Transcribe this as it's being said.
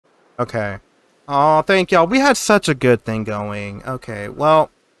Okay. Oh, thank y'all. We had such a good thing going. Okay,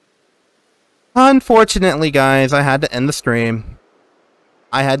 well, unfortunately, guys, I had to end the stream.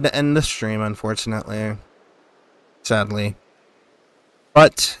 Unfortunately. Sadly.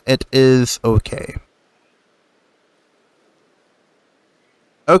 But it is okay.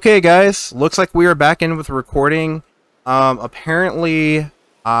 Okay, guys, looks like we are back in with recording. Apparently,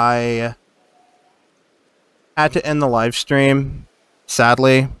 I had to end the live stream,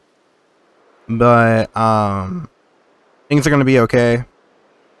 sadly, but things are gonna be okay.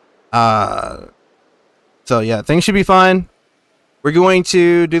 So yeah, things should be fine. We're going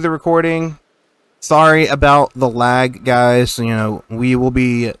to do the recording. Sorry about the lag, guys. You know, we will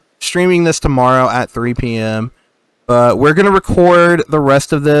be streaming this tomorrow at 3 p.m. But we're going to record the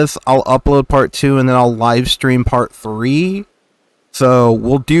rest of this. I'll upload part 2 and then I'll live stream part 3. So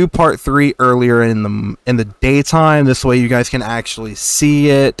we'll do part 3 earlier in the daytime. This way you guys can actually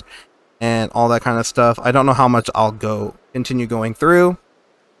see it and all that kind of stuff. I don't know how much I'll continue going through.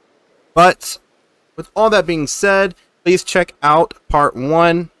 But with all that being said, please check out part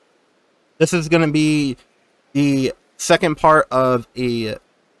 1. This is going to be the second part of the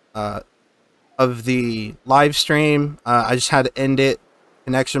live stream. I just had to end it,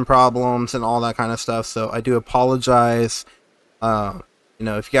 connection problems and all that kind of stuff, so I do apologize. You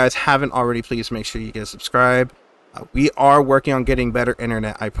know, if you guys haven't already, please make sure you get subscribed. We are working on getting better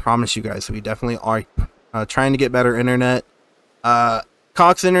internet, I promise you guys. We definitely are trying to get better internet.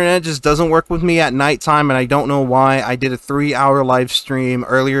 Cox internet just doesn't work with me at nighttime, and I don't know why. I did a 3-hour live stream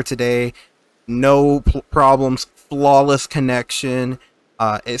earlier today. No problems, flawless connection.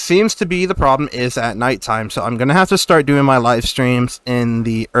 It seems to be the problem is at nighttime, so I'm gonna have to start doing my live streams in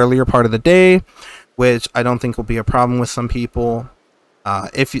the earlier part of the day, which I don't think will be a problem with some people.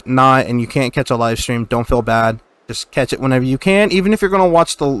 If not, and you can't catch a live stream, don't feel bad. Just catch it whenever you can, even if you're gonna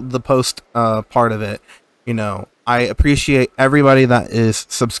watch the post part of it. You know, I appreciate everybody that is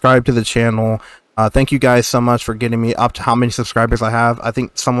subscribed to the channel. Thank you guys so much for getting me up to how many subscribers I have. I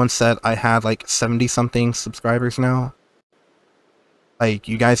think someone said I had like 70 something subscribers now. Like,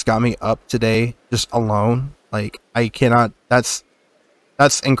 you guys got me up today just alone. Like, I cannot, that's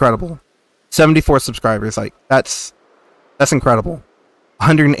incredible. 74 subscribers, like, that's incredible.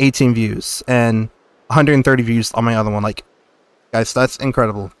 118 views and 130 views on my other one. Like, guys, that's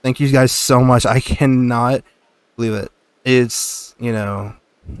incredible. Thank you guys so much. I cannot believe it. It's, you know,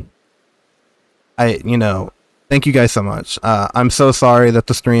 thank you guys so much. I'm so sorry that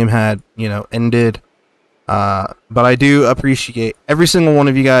the stream had, ended. But I do appreciate every single one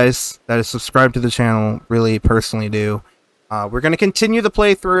of you guys that is subscribed to the channel. Really, personally do. We're going to continue the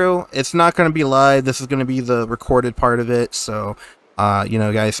playthrough. It's not going to be live. This is going to be the recorded part of it. So,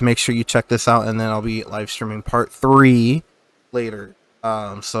 guys, make sure you check this out. And then I'll be live streaming part 3 later.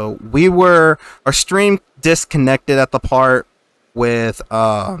 So our stream disconnected at the part with,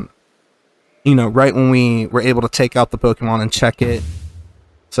 right when we were able to take out the Pokemon and check it.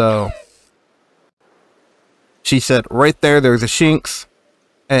 So she said right there's a Shinx.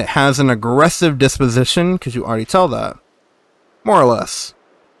 It has an aggressive disposition. Could you already tell that? More or less.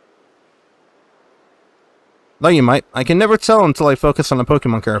 Though you might. I can never tell until I focus on a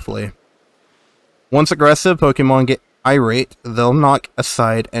Pokemon carefully. Once aggressive Pokemon get irate, they'll knock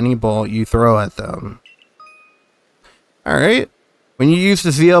aside any ball you throw at them. Alright. When you use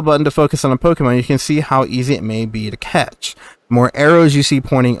the ZL button to focus on a Pokemon, you can see how easy it may be to catch. The more arrows you see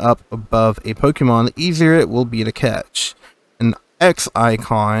pointing up above a Pokemon, the easier it will be to catch. An X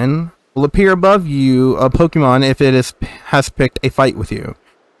icon will appear above you, a Pokemon, if it has picked a fight with you.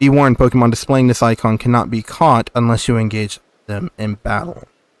 Be warned, Pokemon displaying this icon cannot be caught unless you engage them in battle.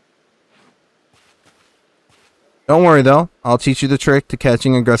 Don't worry though, I'll teach you the trick to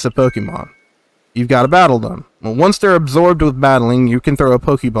catching aggressive Pokemon. You've got to battle them. Well, once they're absorbed with battling, you can throw a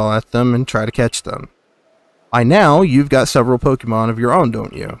Pokeball at them and try to catch them. By now, you've got several Pokemon of your own,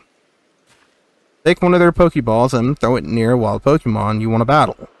 don't you? Take one of their Pokeballs and throw it near a wild Pokemon you want to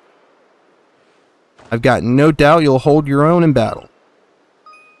battle. I've got no doubt you'll hold your own in battle.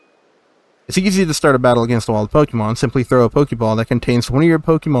 It's easy to start a battle against a wild Pokemon. Simply throw a Pokeball that contains one of your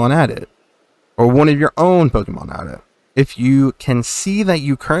Pokemon at it, or one of your own Pokemon at it. If you can see that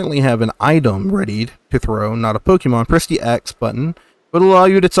you currently have an item ready to throw, not a Pokemon, press the X button. It will allow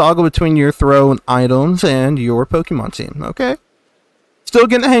you to toggle between your thrown items and your Pokemon team. Okay? Still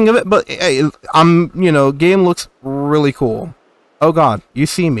getting the hang of it, but hey, game looks really cool. Oh god, you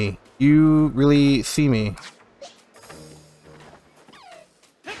see me. You really see me.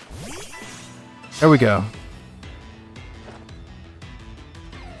 There we go.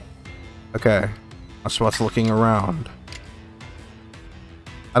 Okay. That's what's looking around.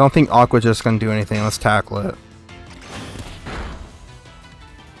 I don't think Aqua just gonna do anything. Let's tackle it.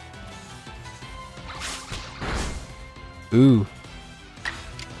 Ooh.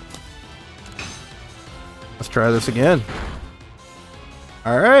 Let's try this again.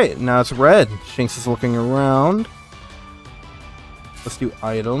 Alright, now it's red. Shinx is looking around. Let's do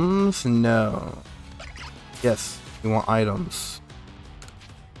items. No. Yes, we want items.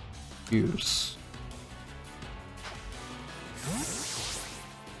 Use.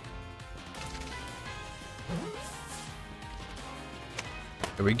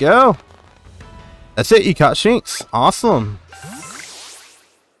 Here we go. That's it, you caught Shinx. Awesome.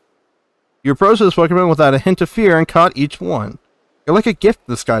 You approached this Pokemon without a hint of fear and caught each one. You're like a gift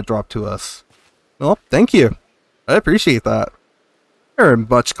this guy dropped to us. Well, thank you. I appreciate that. You're a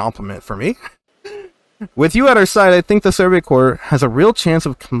much compliment for me. With you at our side, I think the Survey Corps has a real chance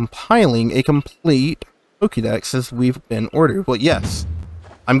of compiling a complete Pokédex as we've been ordered. Well, yes.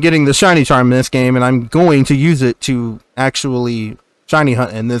 I'm getting the Shiny Charm in this game, and I'm going to use it to actually Shiny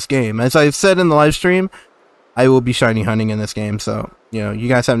Hunt in this game. As I've said in the live stream, I will be Shiny Hunting in this game, so, you know, you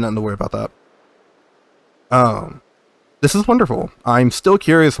guys have nothing to worry about that. This is wonderful. I'm still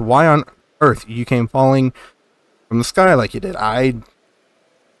curious why on earth you came falling from the sky like you did.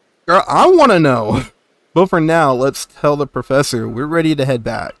 Girl, I want to know. But for now, let's tell the professor we're ready to head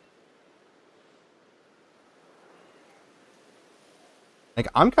back. Like,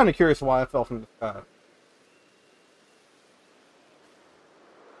 I'm kind of curious why I fell from the sky.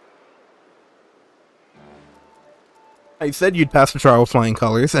 I said you'd pass the trial with flying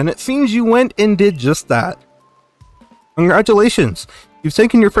colors, and it seems you went and did just that. Congratulations! You've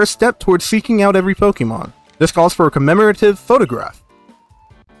taken your first step towards seeking out every Pokemon. This calls for a commemorative photograph.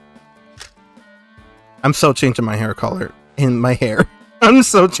 I'm so changing my hair color in my hair. I'm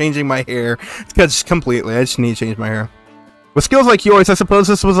so changing my hair because completely. I just need to change my hair. With skills like yours, I suppose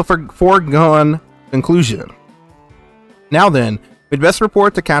this was a foregone conclusion. Now then, we'd best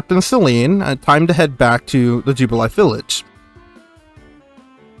report to Captain Celine. Time to head back to the Jubilife Village.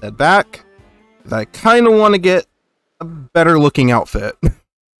 Head back. I kind of want to get a better looking outfit.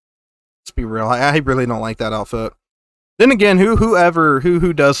 Let's be real. I really don't like that outfit. Then again,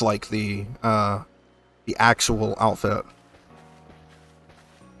 who does like the actual outfit?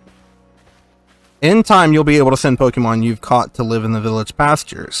 In time, you'll be able to send Pokemon you've caught to live in the village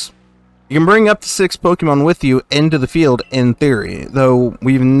pastures. You can bring up to 6 Pokemon with you into the field in theory, though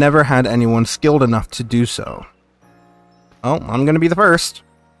we've never had anyone skilled enough to do so. Well, I'm gonna be the first.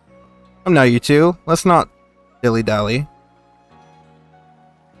 Come now, you two. Let's not dilly-dally.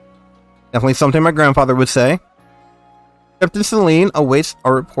 Definitely something my grandfather would say. Captain Celine awaits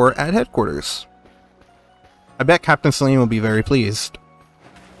our report at headquarters. I bet Captain Celine will be very pleased.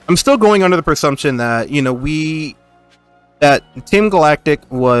 I'm still going under the presumption that, you know, that Team Galactic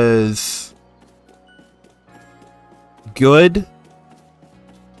was good,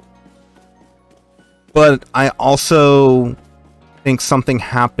 but I also think something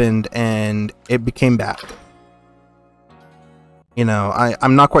happened and it became bad. You know,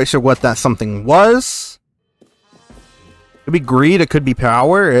 I'm not quite sure what that something was. It could be greed, it could be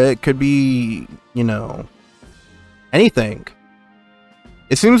power, it could be, you know, anything.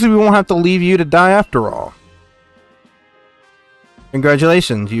 It seems we won't have to leave you to die after all.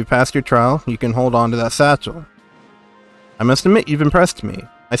 Congratulations, you've passed your trial. You can hold on to that satchel. I must admit, you've impressed me.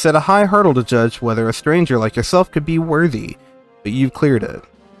 I set a high hurdle to judge whether a stranger like yourself could be worthy, but you've cleared it.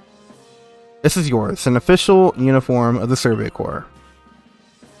 This is yours, an official uniform of the Survey Corps.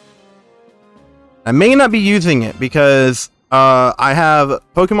 I may not be using it because I have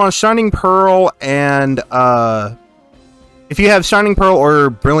Pokemon Shining Pearl and if you have Shining Pearl or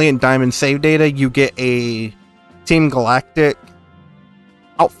Brilliant Diamond save data, you get a Team Galactic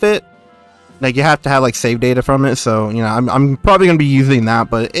outfit. Like, you have to have like save data from it, so you know I'm probably gonna be using that,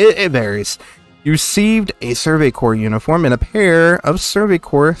 but it varies. You received a Survey Corps uniform and a pair of Survey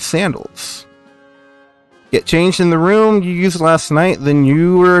Corps sandals. Get changed in the room you used last night, then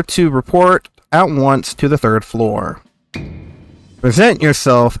you were to report at once to the 3rd floor. Present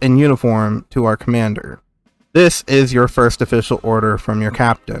yourself in uniform to our commander. This is your first official order from your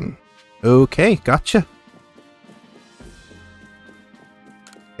captain. Okay, gotcha.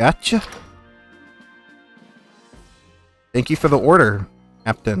 Gotcha. Thank you for the order,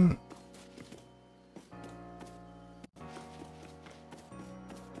 Captain.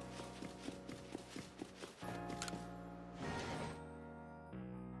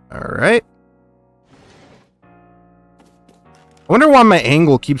 Alright. I wonder why my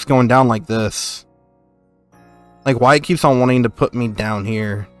angle keeps going down like this. Like, why it keeps on wanting to put me down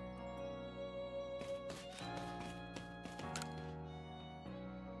here.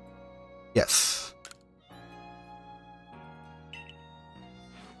 Yes.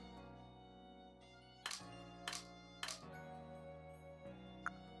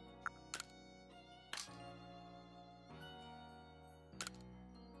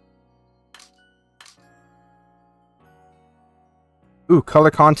 Ooh,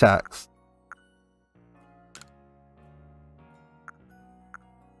 color contacts.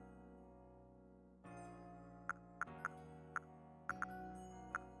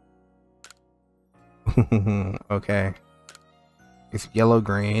 Okay. It's yellow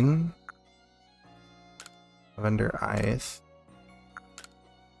green. Lavender eyes.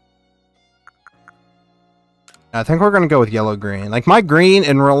 I think we're gonna go with yellow green. Like my green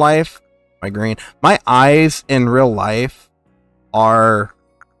in real life, my eyes in real life are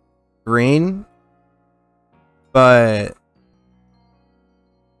green, but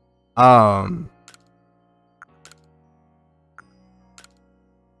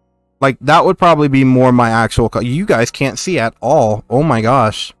like that would probably be more my actual color. You guys can't see at all. Oh my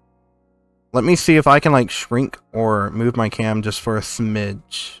gosh. Let me see if I can like shrink or move my cam just for a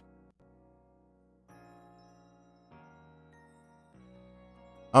smidge.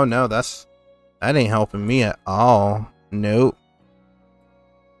 Oh no, that ain't helping me at all. Nope.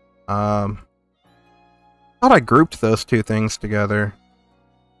 Thought I grouped those two things together.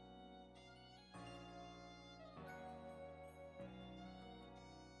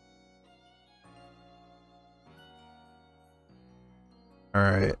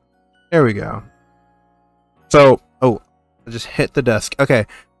 Alright. There we go. So, oh, I just hit the desk. Okay.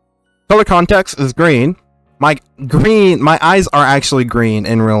 Color context is green. My eyes are actually green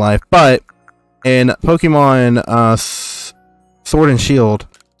in real life, but in Pokemon Sword and Shield,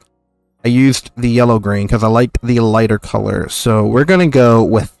 I used the yellow green because I liked the lighter color. So we're gonna go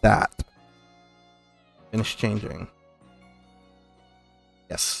with that. Finish changing.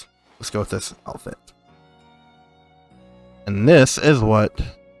 Yes, let's go with this outfit. And this is what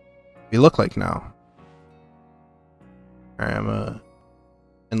we look like now. Alright, I'm gonna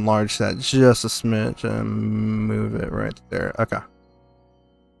enlarge that just a smidge and move it right there. Okay.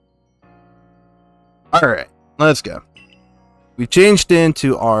 Alright, let's go. We changed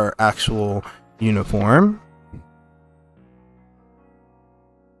into our actual uniform.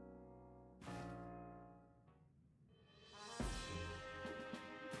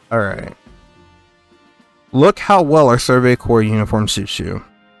 Alright. Look how well our Survey Corps uniform suits you.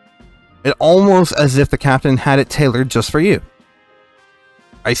 It's almost as if the captain had it tailored just for you.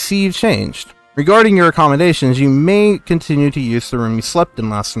 I see you've changed. Regarding your accommodations, you may continue to use the room you slept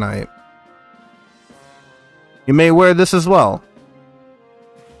in last night. You may wear this as well.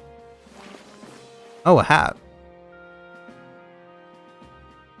 Oh, a hat.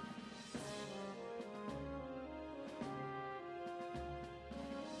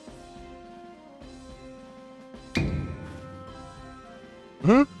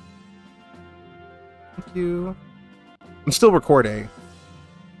 Thank you. I'm still recording.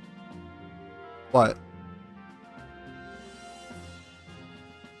 What?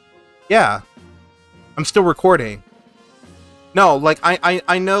 Yeah. I'm still recording. No, like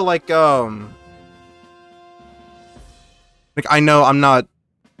I know like I know I'm not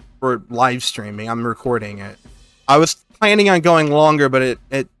for live streaming. I'm recording it. I was planning on going longer, but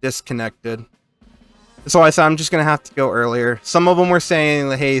it disconnected. So I said I'm just gonna have to go earlier. Some of them were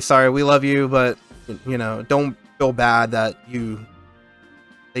saying, "Hey, sorry, we love you, but you know, don't feel bad that you've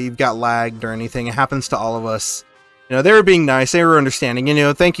got lagged or anything. It happens to all of us." You know, they were being nice. They were understanding. You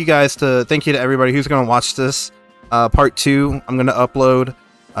know, thank you to everybody who's gonna watch this part 2. I'm gonna upload.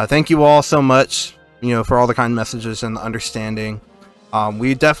 Thank you all so much. You know, for all the kind messages and the understanding.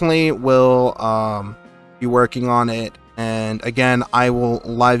 We definitely will be working on it. And again, I will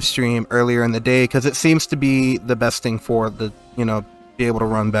live stream earlier in the day because it seems to be the best thing for the, you know, be able to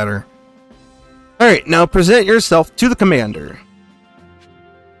run better. Alright, now present yourself to the commander.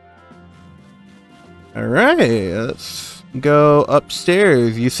 Alright, let's go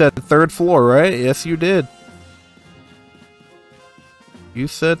upstairs. You said the 3rd floor, right? Yes, you did. You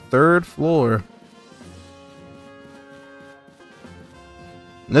said 3rd floor.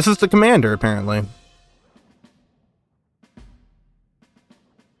 And this is the commander, apparently.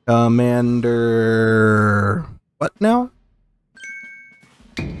 Commander... What now?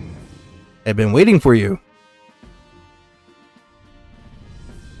 I've been waiting for you.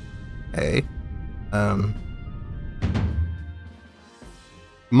 Hey.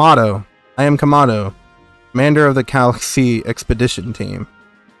 Kamado. I am Kamado, commander of the Galaxy Expedition Team.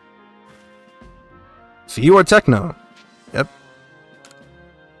 So you are Techno. Yep.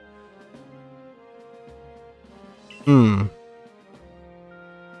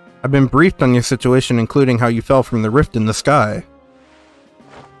 I've been briefed on your situation, including how you fell from the rift in the sky.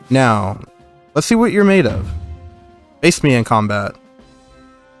 Now, let's see what you're made of. Face me in combat.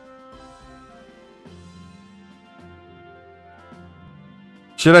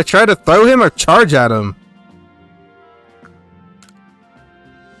 Should I try to throw him or charge at him?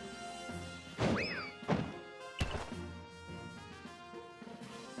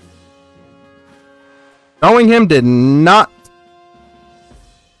 Throwing him did not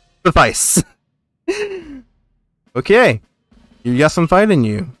suffice. Okay. You got some fight in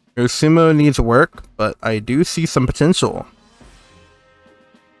you. Your sumo needs work, but I do see some potential.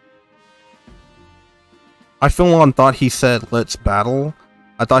 I full on thought he said, let's battle.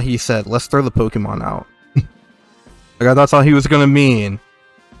 I thought he said, let's throw the Pokemon out. Like, that's all he was gonna mean.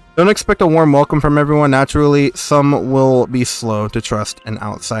 Don't expect a warm welcome from everyone. Naturally, some will be slow to trust an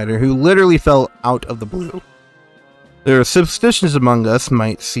outsider who literally fell out of the blue. There are superstitions among us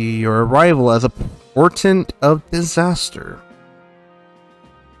might see your arrival as a portent of disaster.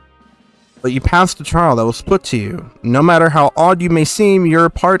 But you passed the trial that was put to you. No matter how odd you may seem, you're a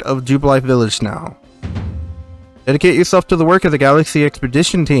part of Jubilife Village now. Dedicate yourself to the work of the Galaxy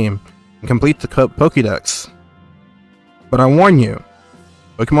Expedition Team and complete the Pokédex. But I warn you,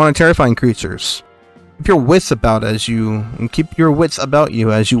 Pokemon are terrifying creatures. Keep your wits about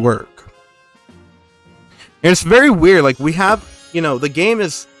you as you work. And it's very weird, like we have, you know, the game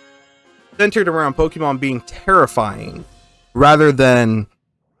is centered around Pokemon being terrifying rather than,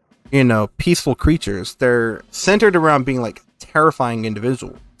 you know, peaceful creatures. They're centered around being like terrifying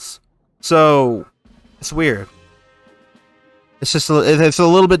individuals. So it's weird. It's just it's a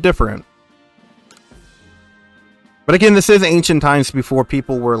little bit different. But again, this is ancient times before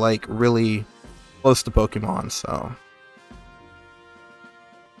people were like really close to Pokemon, so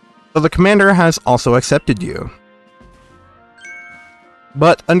the commander has also accepted you.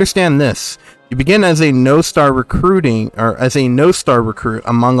 But understand this. You begin as a no-star recruit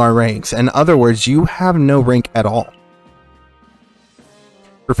among our ranks. In other words, you have no rank at all.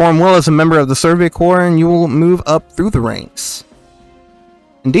 Perform well as a member of the Survey Corps and you will move up through the ranks.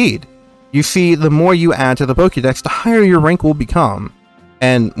 Indeed, you see, the more you add to the Pokédex, the higher your rank will become.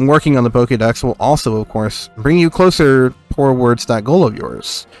 And working on the Pokédex will also, of course, bring you closer towards that goal of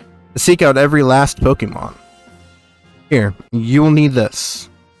yours. To seek out every last Pokemon. Here, you will need this.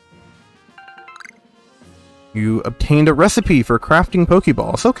 You obtained a recipe for crafting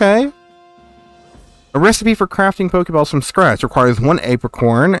Pokeballs. Okay. A recipe for crafting Pokeballs from scratch requires 1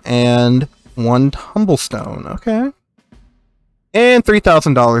 apricorn and 1 tumblestone. Okay. And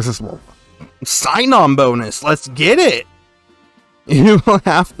 $3,000 as well. Sign-on bonus. Let's get it. You will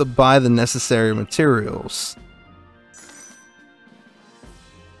have to buy the necessary materials.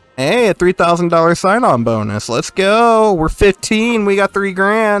 Hey, a $3,000 sign-on bonus. Let's go. We're 15. We got 3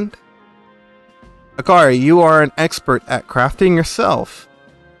 grand. Akari, you are an expert at crafting yourself.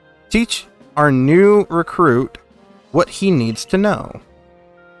 Teach our new recruit what he needs to know.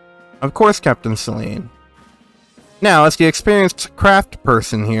 Of course, Captain Celine. Now, as the experienced craft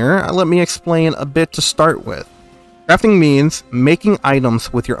person here, let me explain a bit to start with. Crafting means making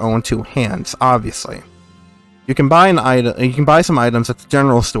items with your own 2 hands, obviously. You can buy some items at the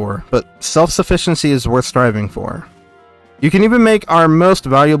general store, but self-sufficiency is worth striving for. You can even make our most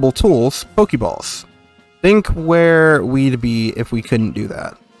valuable tools, Pokeballs. Think where we'd be if we couldn't do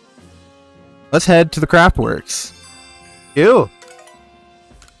that. Let's head to the Craftworks. Ew.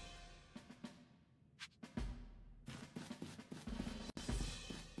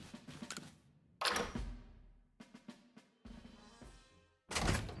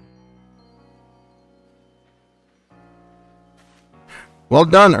 Well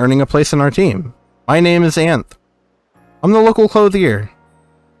done earning a place in our team. My name is Anth. I'm the local clothier.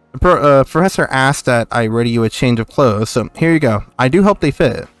 The professor asked that I ready you a change of clothes, so here you go. I do hope they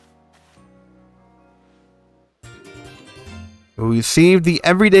fit. You received the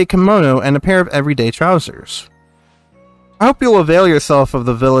everyday kimono and a pair of everyday trousers. I hope you'll avail yourself of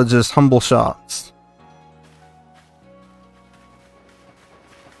the village's humble shops.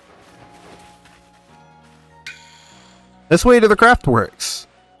 This way to the Craftworks.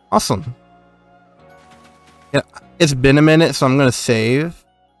 Awesome. Yeah, it's been a minute, so I'm gonna save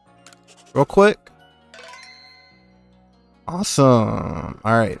real quick. Awesome.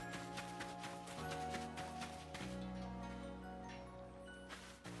 Alright.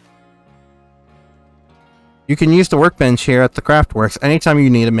 You can use the workbench here at the Craftworks anytime you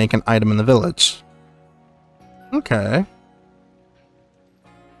need to make an item in the village. Okay.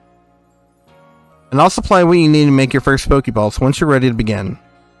 And I'll supply what you need to make your first Pokeballs once you're ready to begin.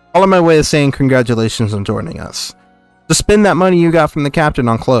 All on my way of saying congratulations on joining us. Just spend that money you got from the captain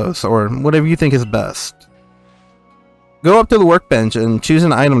on clothes, or whatever you think is best. Go up to the workbench and choose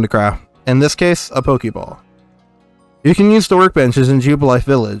an item to craft, in this case, a Pokeball. You can use the workbenches in Jubilife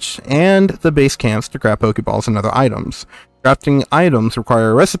Village and the base camps to craft Pokeballs and other items. Crafting items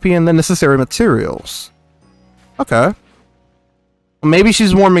require a recipe and the necessary materials. Okay. Well, maybe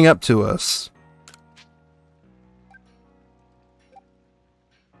she's warming up to us.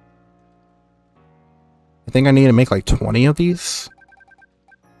 I think I need to make like 20 of these.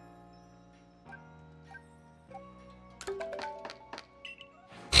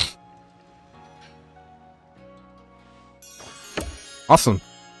 Awesome.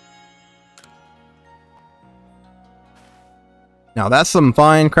 Now that's some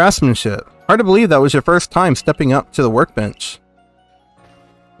fine craftsmanship. Hard to believe that was your first time stepping up to the workbench.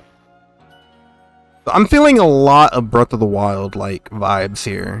 I'm feeling a lot of Breath of the Wild like vibes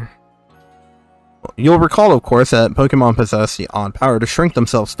here. You'll recall, of course, that Pokemon possess the odd power to shrink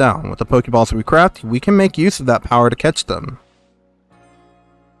themselves down. With the Pokeballs we craft, we can make use of that power to catch them.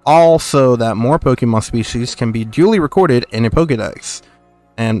 Also, that more Pokemon species can be duly recorded in a Pokedex.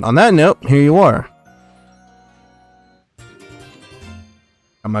 And on that note, here you are.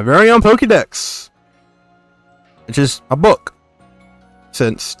 Got my very own Pokedex. Which is a book.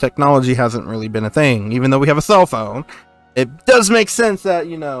 Since technology hasn't really been a thing, even though we have a cell phone, it does make sense that,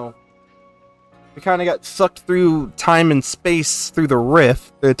 you know, we kind of got sucked through time and space through the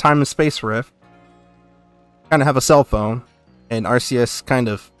rift, the time and space rift. Kind of have a cell phone, and Arceus kind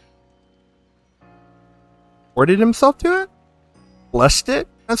of ported himself to it? Blessed it,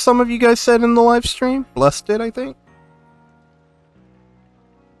 as some of you guys said in the live stream. Blessed it, I think.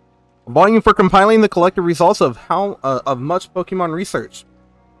 A volume for compiling the collective results of much Pokemon research.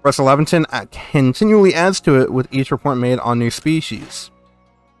 Professor Laventon continually adds to it with each report made on new species.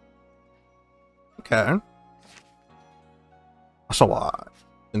 Okay. Oshawott.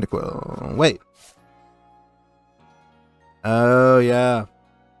 Cyndaquil. Wait. Oh, yeah.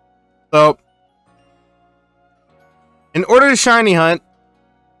 So, in order to shiny hunt,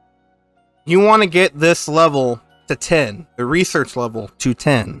 you want to get this level to 10. The research level to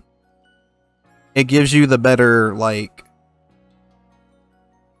 10. It gives you the better, like...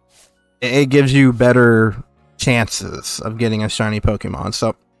 It gives you better chances of getting a shiny Pokemon.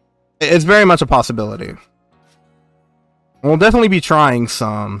 So, it's very much a possibility. We'll definitely be trying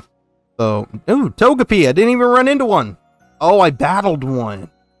some. So, ooh, Togepi. I didn't even run into one. Oh, I battled one.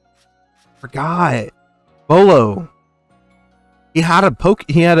 Forgot. Bolo. He had a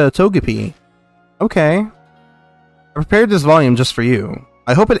Togepi. Okay. I prepared this volume just for you.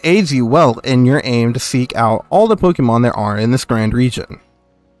 I hope it aids you well in your aim to seek out all the Pokemon there are in this grand region.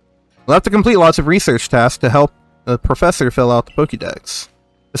 You'll have to complete lots of research tasks to help the professor fill out the Pokédex.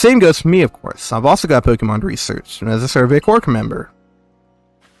 The same goes for me, of course. I've also got Pokemon research as a Survey Corps member.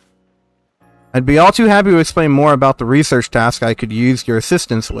 I'd be all too happy to explain more about the research task I could use your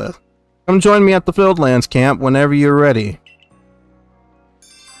assistance with. Come join me at the Fieldlands camp whenever you're ready.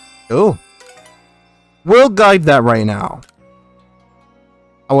 Cool. We'll guide that right now.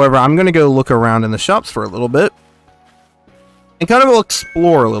 However, I'm going to go look around in the shops for a little bit. And kind of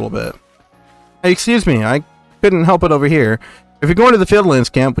explore a little bit. Hey, excuse me, I couldn't help it over here. If you're going to the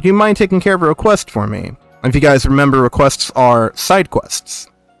Fieldlands camp, would you mind taking care of a request for me? If you guys remember, requests are side quests.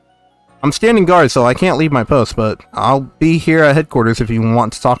 I'm standing guard, so I can't leave my post, but I'll be here at headquarters if you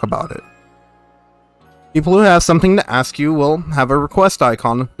want to talk about it. People who have something to ask you will have a request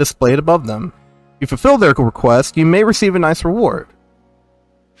icon displayed above them. If you fulfill their request, you may receive a nice reward.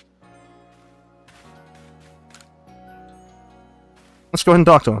 Let's go ahead and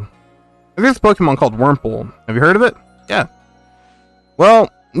talk to him. There's a Pokemon called Wurmple. Have you heard of it? Yeah. Well,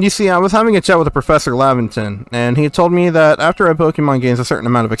 you see, I was having a chat with Professor Laventon, and he told me that after a Pokemon gains a certain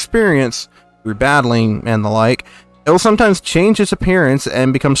amount of experience through battling and the like, it will sometimes change its appearance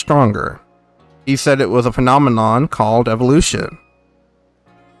and become stronger. He said it was a phenomenon called evolution.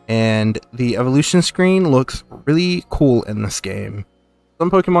 And the evolution screen looks really cool in this game. Some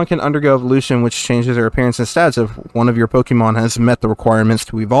Pokemon can undergo evolution, which changes their appearance and stats. If one of your Pokemon has met the requirements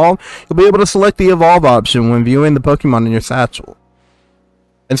to evolve, you'll be able to select the evolve option when viewing the Pokemon in your satchel.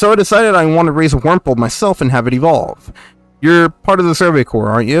 And so I decided I want to raise a Wurmple myself and have it evolve. You're part of the Survey Corps,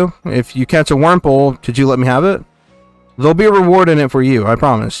 aren't you? If you catch a Wurmple, could you let me have it? There'll be a reward in it for you, I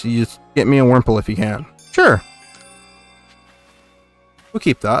promise. You just get me a Wurmple if you can. Sure. We'll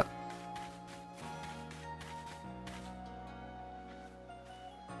keep that.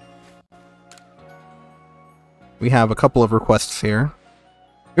 We have a couple of requests here.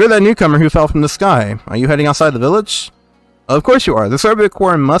 You're that newcomer who fell from the sky. Are you heading outside the village? Of course you are. The Survey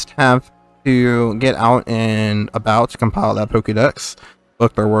Corps must have to get out and about to compile that Pokédex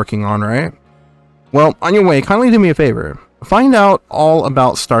book they're working on, right? Well, on your way, kindly do me a favor. Find out all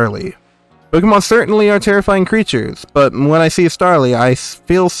about Starly. Pokemon certainly are terrifying creatures, but when I see a Starly, I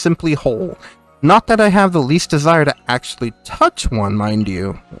feel simply whole. Not that I have the least desire to actually touch one, mind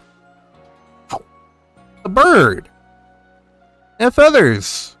you. Oh, a bird! And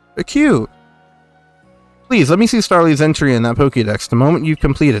feathers! They're cute. Please, let me see Starly's entry in that Pokédex the moment you've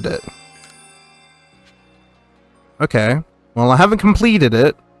completed it. Okay. Well, I haven't completed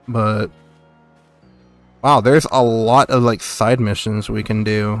it, but... wow, there's a lot of, like, side missions we can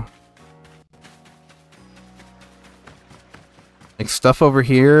do. Like, stuff over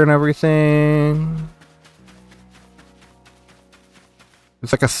here and everything.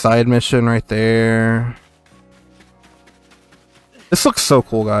 It's like a side mission right there. This looks so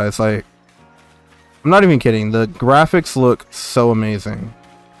cool, guys. Like, I'm not even kidding. The graphics look so amazing.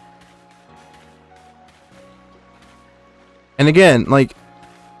 And again, like,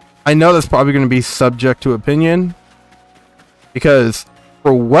 I know that's probably going to be subject to opinion, because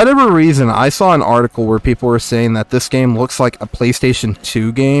for whatever reason, I saw an article where people were saying that this game looks like a PlayStation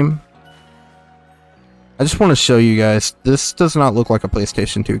 2 game. I just want to show you guys, this does not look like a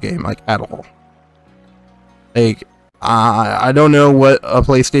PlayStation 2 game, like, at all. Like, I don't know what a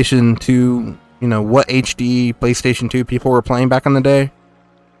PlayStation 2, you know, what HD PlayStation 2 people were playing back in the day.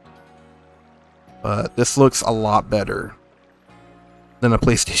 But this looks a lot better than a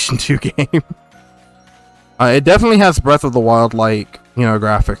PlayStation 2 game. It definitely has Breath of the Wild, like, you know,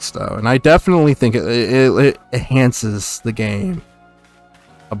 graphics, though. And I definitely think it enhances the game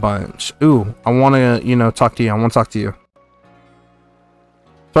a bunch. Ooh, I want to, you know, talk to you. I want to talk to you.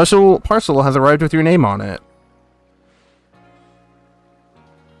 Special parcel has arrived with your name on it.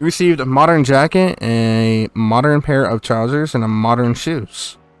 You received a modern jacket, a modern pair of trousers, and a modern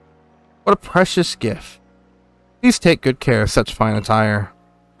shoes. What a precious gift. Please take good care of such fine attire.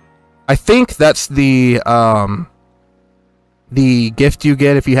 I think that's the gift you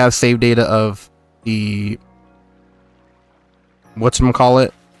get if you have save data of the...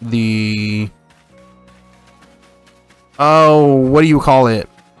 whatchamacallit? The... oh, what do you call it?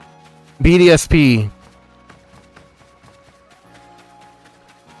 BDSP.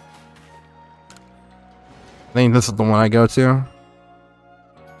 I think this is the one I go to.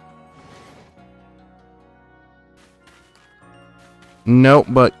 Nope,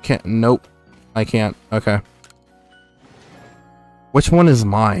 but can't. Nope, I can't. Okay. Which one is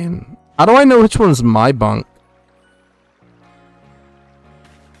mine? How do I know which one's my bunk?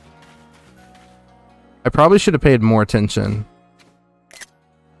 I probably should have paid more attention.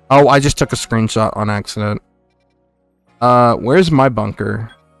 Oh, I just took a screenshot on accident. Where's my bunker?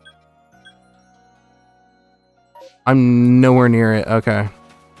 I'm nowhere near it. Okay.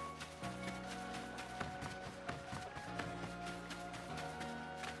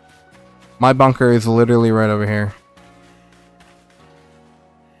 My bunker is literally right over here.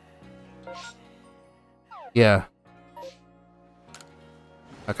 Yeah.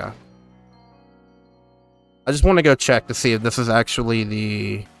 Okay. I just want to go check to see if this is actually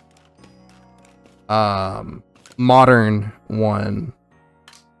the modern one.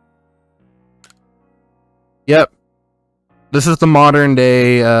 Yep. This is the modern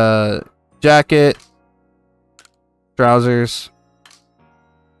day jacket, trousers,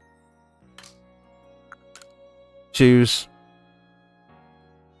 shoes.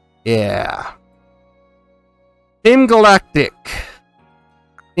 Yeah. Team Galactic.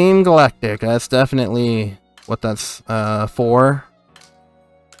 Team Galactic. That's definitely what that's for.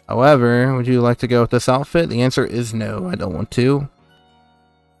 However, would you like to go with this outfit? The answer is no, I don't want to.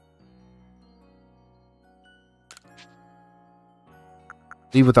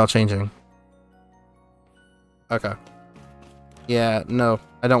 Leave without changing. Okay. Yeah, no.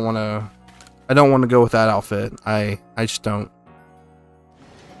 I don't want to go with that outfit. I just don't.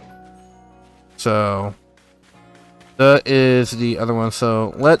 So that is the other one.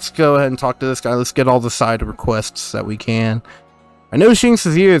 So let's go ahead and talk to this guy. Let's get all the side requests that we can. I know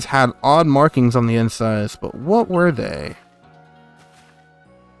Shinx's ears had odd markings on the insides, but what were they?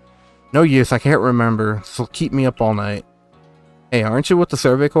 No use, I can't remember. This will keep me up all night. Hey, aren't you with the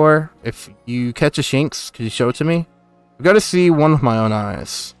Survey Corps? If you catch a Shinx, could you show it to me? I've got to see one with my own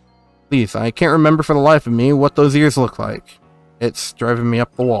eyes. Please, I can't remember for the life of me what those ears look like. It's driving me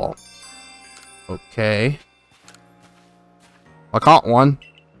up the wall. Okay. I caught one.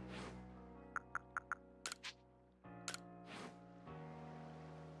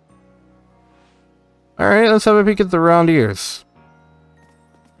 Alright, let's have a peek at the round ears.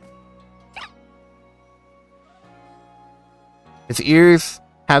 Its ears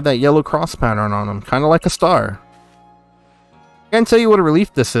have that yellow cross pattern on them, kind of like a star. Can't tell you what a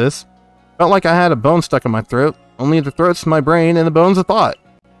relief this is. Felt like I had a bone stuck in my throat, only the throat's my brain and the bone's a thought.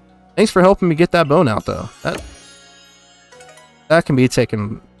 Thanks for helping me get that bone out, though. That can be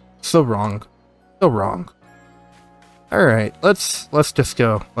taken so wrong. So wrong. Alright, let's just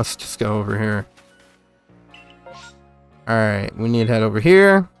go. Let's just go over here. Alright, we need to head over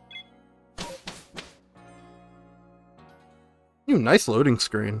here. Ooh, nice loading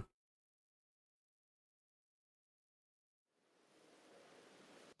screen.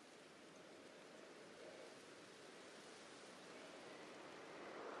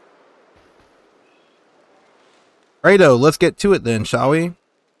 Righto, let's get to it then, shall we?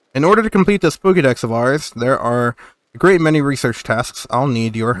 In order to complete this Pokédex of ours, there are a great many research tasks I'll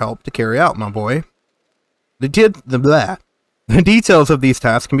need your help to carry out, my boy. The details of these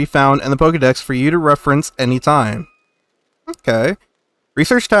tasks can be found in the Pokédex for you to reference anytime. Okay.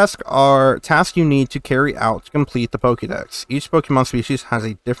 Research tasks are tasks you need to carry out to complete the Pokédex. Each Pokemon species has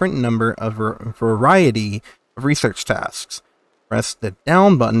a different number of variety of research tasks. Press the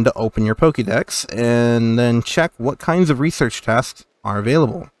down button to open your Pokédex, and then check what kinds of research tasks are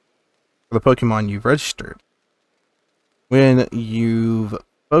available for the Pokemon you've registered. When you've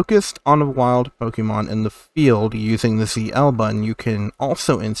focused on a wild Pokemon in the field using the ZL button, you can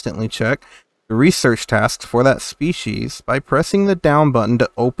also instantly check the research tasks for that species by pressing the down button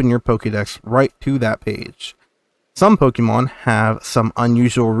to open your Pokédex right to that page. Some Pokemon have some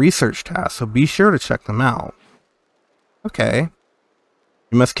unusual research tasks, so be sure to check them out. Okay.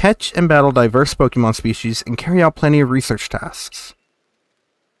 You must catch and battle diverse Pokemon species and carry out plenty of research tasks.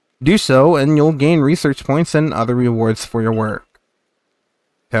 Do so, and you'll gain research points and other rewards for your work.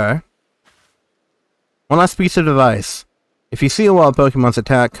 Okay. One last piece of advice. If you see a wild Pokemon's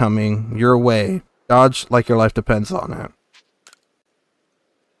attack coming your way, dodge like your life depends on it.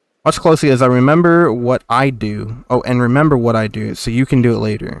 Watch closely as I remember what I do. Oh, and remember what I do, so you can do it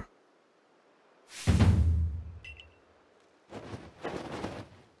later.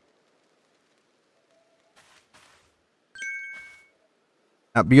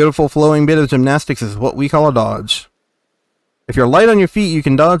 That beautiful flowing bit of gymnastics is what we call a dodge. If you're light on your feet, you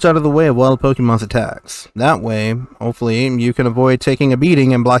can dodge out of the way of wild Pokemon's attacks. That way, hopefully, you can avoid taking a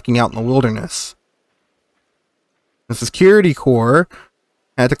beating and blacking out in the wilderness. The security corps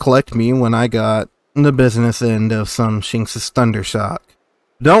had to collect me when I got the business end of some Shinx's Thundershock.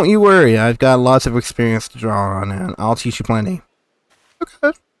 Don't you worry, I've got lots of experience to draw on, and I'll teach you plenty.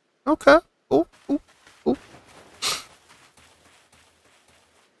 Okay. Okay. Cool. Cool. Cool.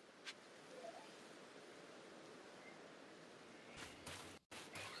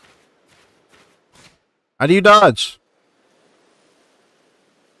 How do you dodge?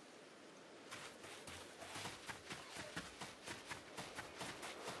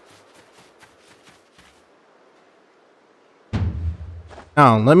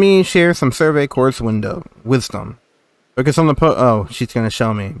 Now, let me share some survey course wisdom. Focus on the oh, she's gonna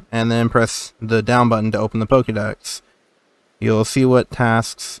show me. And then press the down button to open the Pokédex. You'll see what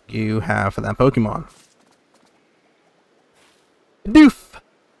tasks you have for that Pokemon. Doof!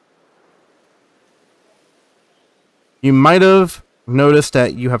 You might have noticed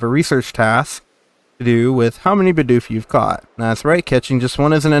that you have a research task to do with how many Bidoof you've caught. That's right, catching just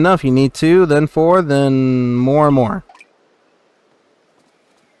one isn't enough. You need 2, then 4, then more and more.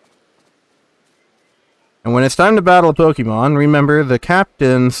 And when it's time to battle a Pokemon, remember the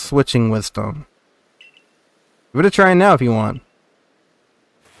captain's switching wisdom. Give it a try now if you want.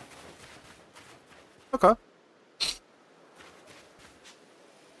 Okay.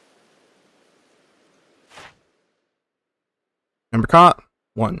 Number caught,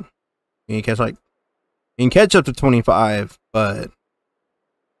 1. You can catch up to 25, but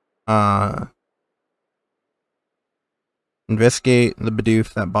investigate the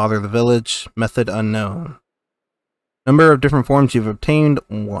Bidoof that bother the village. Method unknown. Number of different forms you've obtained,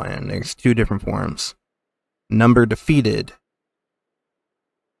 1. There's 2 different forms. Number defeated.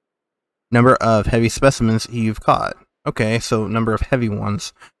 Number of heavy specimens you've caught. Okay, so number of heavy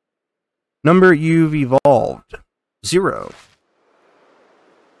ones. Number you've evolved, 0.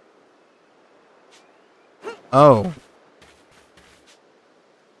 Oh.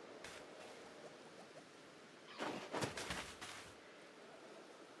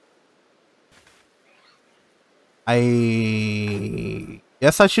 I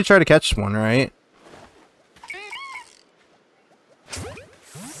guess I should try to catch one, right?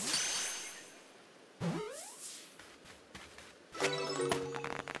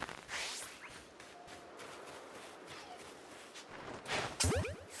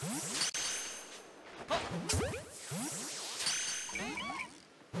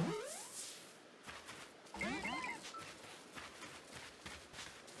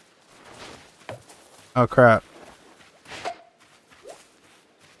 Oh crap.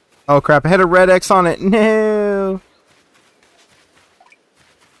 Oh crap, I had a red X on it. No!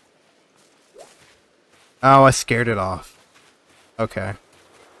 Oh, I scared it off. Okay.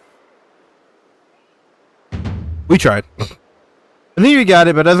 We tried. I think you got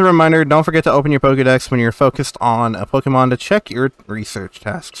it, but as a reminder, don't forget to open your Pokédex when you're focused on a Pokemon to check your research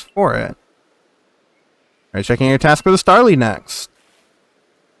tasks for it. Alright, checking your task for the Starly next.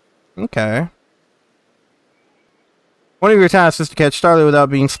 Okay. One of your tasks is to catch Starly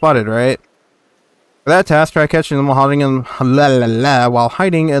without being spotted, right? For that task, try catching them while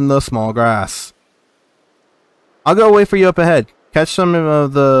hiding in the small grass. I'll go wait for you up ahead. Catch some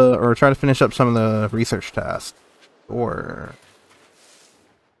of the, or try to finish up some of the research tasks. Or...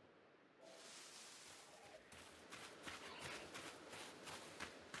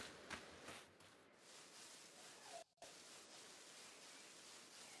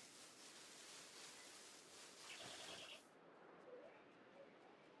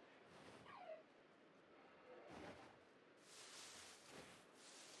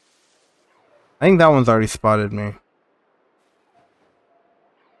 I think that one's already spotted me.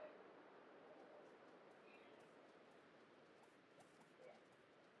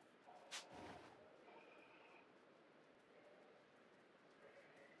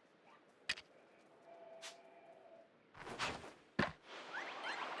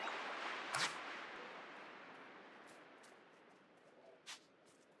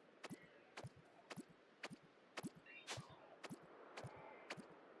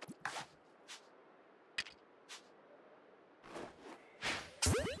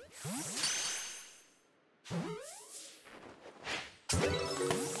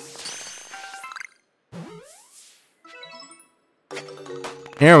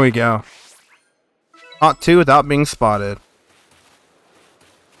 Here we go. Caught 2 without being spotted.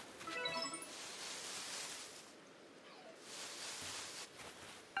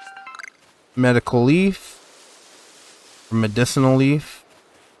 Medical leaf. Or medicinal leaf.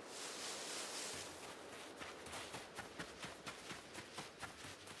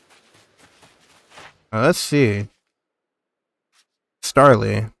 Let's see.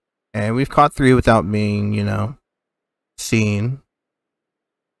 Starly. And we've caught 3 without being, you know, seen.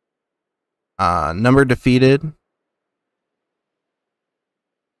 Number defeated.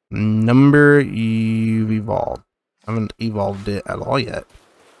 Number you've evolved. I haven't evolved it at all yet.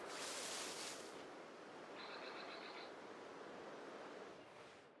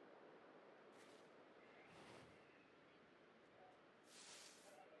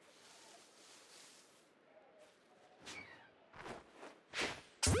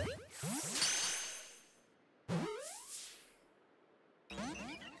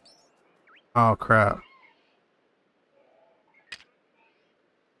 Oh crap.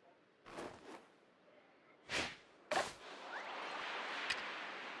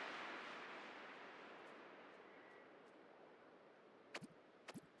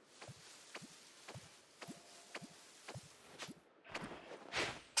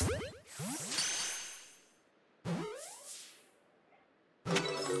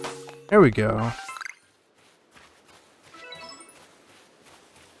 There we go.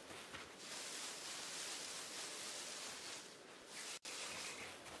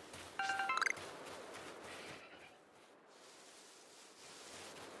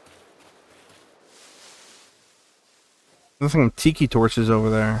 There's some tiki torches over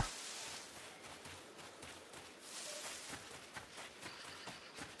there.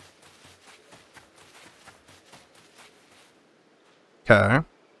 Okay.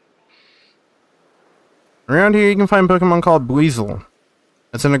 Around here you can find Pokemon called Buizel.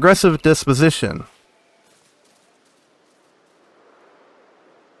 It's an aggressive disposition.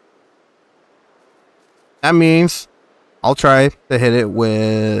 That means I'll try to hit it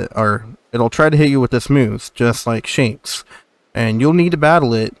with, or it'll try to hit you with its moves, just like Shanks. And you'll need to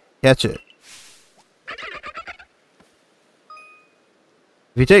battle it, catch it.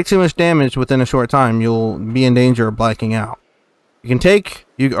 If you take too much damage within a short time, you'll be in danger of blacking out. You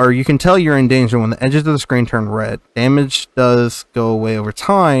can tell you're in danger when the edges of the screen turn red. Damage does go away over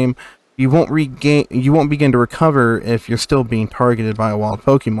time. You won't begin to recover if you're still being targeted by a wild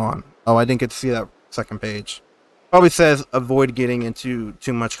Pokemon. Oh, I didn't get to see that second page. Probably says avoid getting into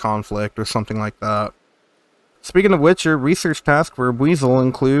too much conflict or something like that. Speaking of which, your research tasks for Buizel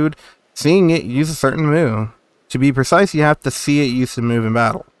include seeing it use a certain move. To be precise, you have to see it use the move in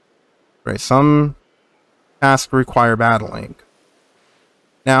battle. Right, some tasks require battling.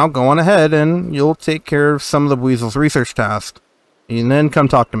 Now, go on ahead and you'll take care of some of the Buizel's research tasks. And then come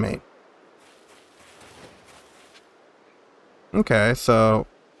talk to me. Okay, so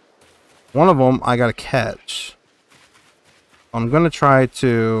One of them I gotta catch. I'm gonna try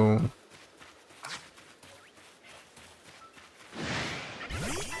to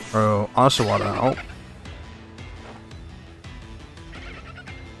throw Oshawott out.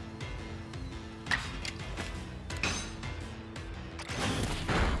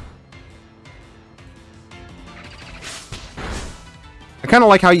 I kind of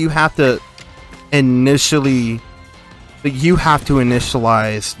like how you have to initialize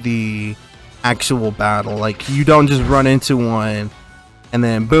the actual battle. Like, you don't just run into one and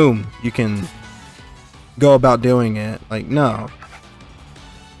then boom, you can go about doing it. Like, no.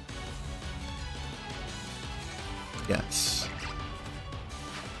 Yes.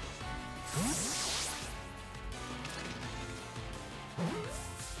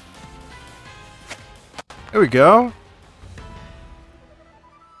 There we go.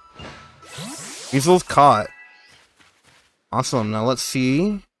 Weasel's caught. Awesome. Now let's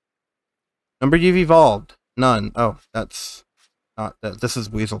see. Number you've evolved. None. Oh, that's not that. This is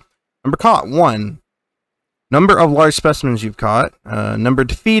Weasel. Number caught. 1. Number of large specimens you've caught. Number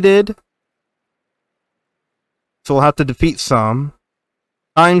defeated. So we'll have to defeat some.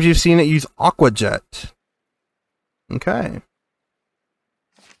 Times you've seen it use Aqua Jet. Okay.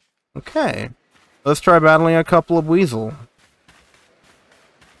 Okay. Let's try battling a couple of Weasel.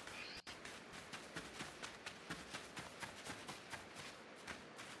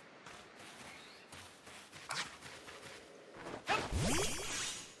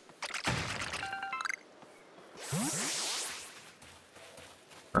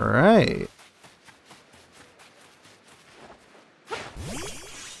 Alright.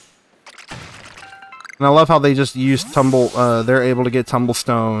 And I love how they just use they're able to get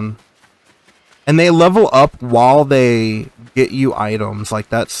Tumblestone. And they level up while they get you items. Like,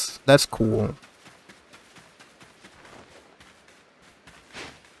 that's cool.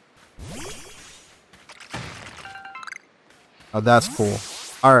 Oh, that's cool.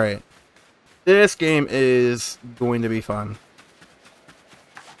 Alright. This game is going to be fun.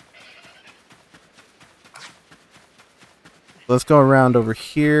 Let's go around over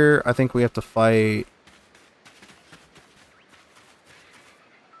here. I think we have to fight.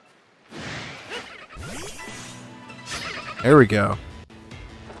 There we go.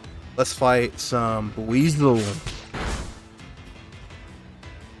 Let's fight some Weasel.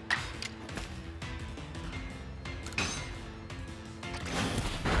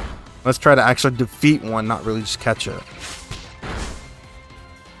 Let's try to actually defeat one, not really just catch it.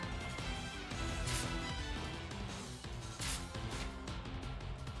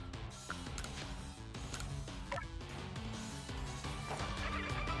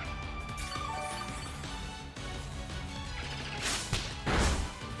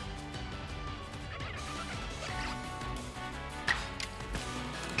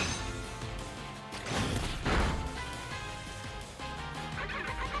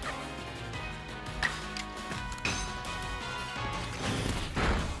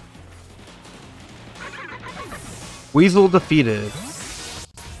 Weasel defeated.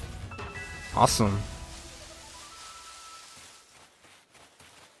 Awesome.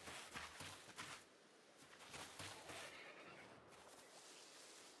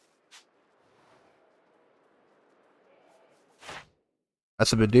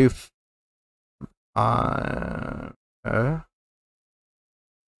 That's a Bidoof. Okay.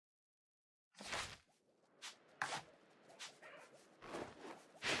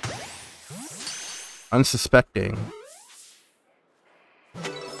 Unsuspecting.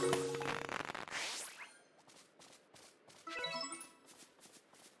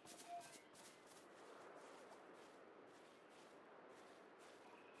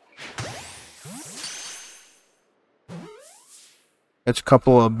 Catch a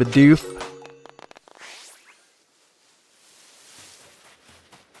couple of Bidoof.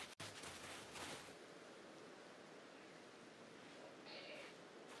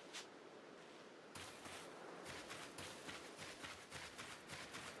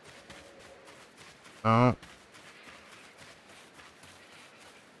 Oh.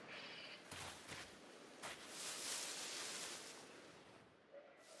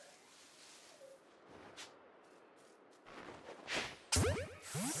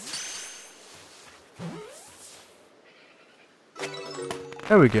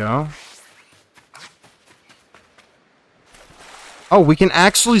 There we go. Oh, we can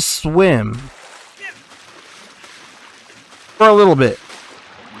actually swim. For a little bit.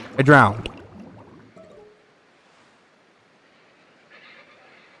 I drowned.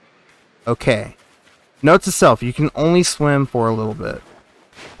 Okay. Note to self, you can only swim for a little bit.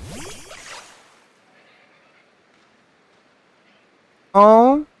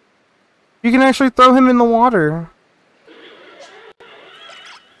 Oh. You can actually throw him in the water.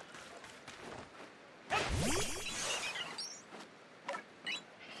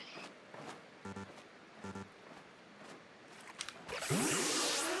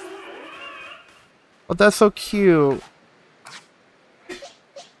 Oh, that's so cute.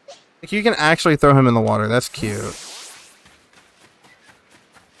 Like, you can actually throw him in the water. That's cute.